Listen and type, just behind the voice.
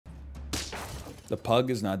The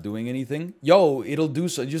pug is not doing anything. Yo, it'll do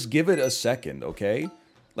so. Just give it a second, okay?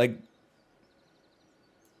 Like,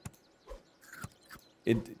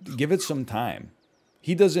 give it some time.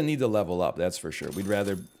 He doesn't need to level up, that's for sure. We'd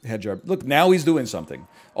rather hedge our... Look, now he's doing something.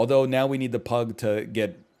 Although now we need the pug to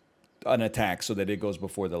get an attack so that it goes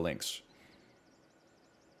before the lynx.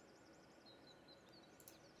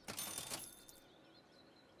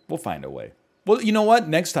 We'll find a way. Well, you know what?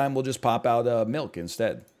 Next time we'll just pop out milk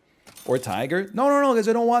instead. Or tiger. No, because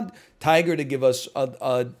I don't want tiger to give us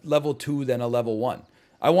a level 2, then a level 1.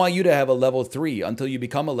 I want you to have a level 3 until you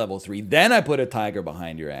become a level 3. Then I put a tiger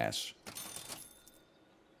behind your ass.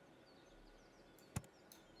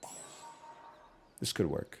 This could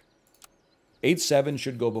work. 8-7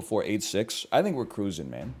 should go before 8-6. I think we're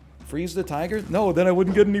cruising, man. Freeze the tiger? No, then I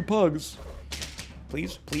wouldn't get any pugs.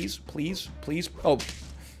 Please, please, please, please. Oh,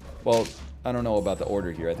 well, I don't know about the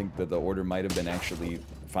order here. I think that the order might have been actually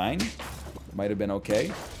fine. Might have been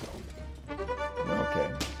okay.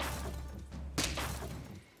 Okay.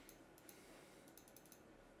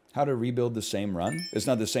 How to rebuild the same run? It's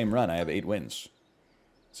not the same run. I have 8 wins.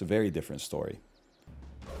 It's a very different story.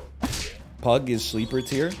 Pug is sleeper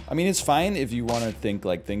tier. I mean, it's fine if you want to think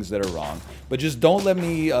like things that are wrong, but just don't let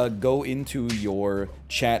me go into your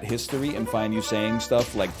chat history and find you saying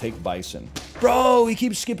stuff like take bison. Bro, he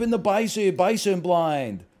keeps skipping the bison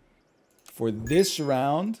blind. For this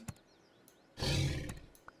round,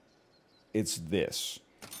 it's this.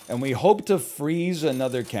 And we hope to freeze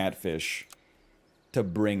another catfish to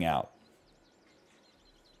bring out.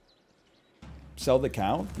 Sell the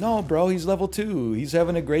cow? No, bro, he's level 2. He's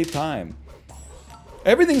having a great time.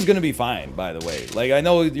 Everything's gonna be fine, by the way. Like, I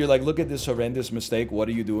know you're like, look at this horrendous mistake. What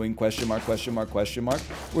are you doing? Question mark, question mark, question mark.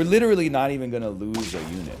 We're literally not even gonna lose a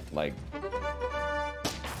unit. Like,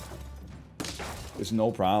 it's no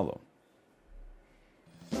problem.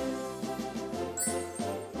 This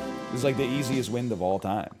is like the easiest win of all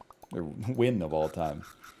time. Or win of all time.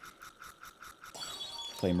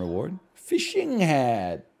 Claim reward. Fishing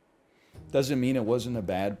hat. Doesn't mean it wasn't a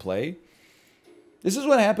bad play. This is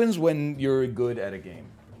what happens when you're good at a game.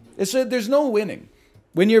 There's no winning.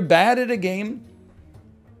 When you're bad at a game,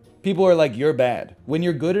 people are like, you're bad. When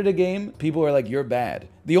you're good at a game, people are like, you're bad.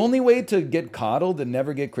 The only way to get coddled and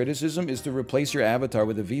never get criticism is to replace your avatar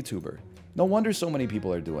with a VTuber. No wonder so many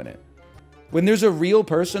people are doing it. When there's a real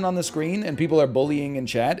person on the screen and people are bullying in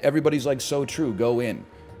chat, everybody's like, so true, go in.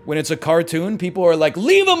 When it's a cartoon, people are like,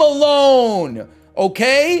 leave him alone!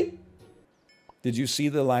 Okay? Did you see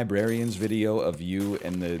the librarian's video of you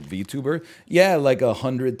and the VTuber? Yeah, like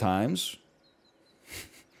 100 times.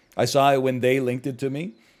 I saw it when they linked it to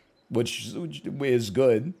me, which is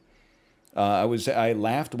good. I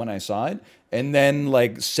laughed when I saw it, and then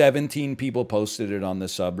like 17 people posted it on the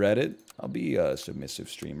subreddit. I'll be a submissive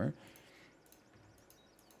streamer.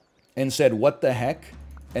 And said, what the heck?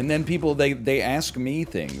 And then people, they ask me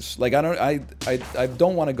things. Like, I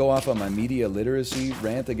don't want to go off on my media literacy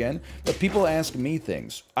rant again, but people ask me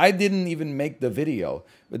things. I didn't even make the video,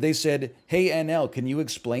 but they said, hey, NL, can you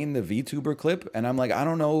explain the VTuber clip? And I'm like, I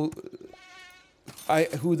don't know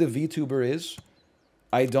who the VTuber is.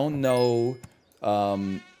 I don't know,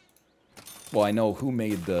 well, I know who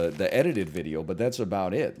made the edited video, but that's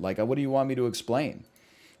about it. Like, what do you want me to explain?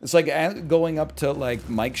 It's like going up to like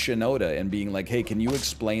Mike Shinoda and being like, hey, can you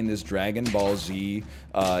explain this Dragon Ball Z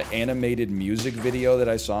animated music video that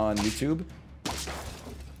I saw on YouTube?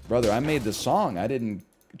 Brother, I made the song. I didn't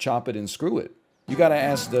chop it and screw it. You gotta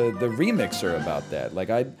ask the remixer about that. Like,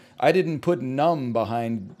 I didn't put Numb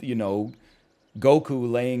behind, you know,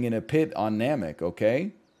 Goku laying in a pit on Namek,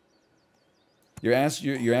 okay? You're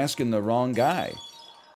asking the wrong guy.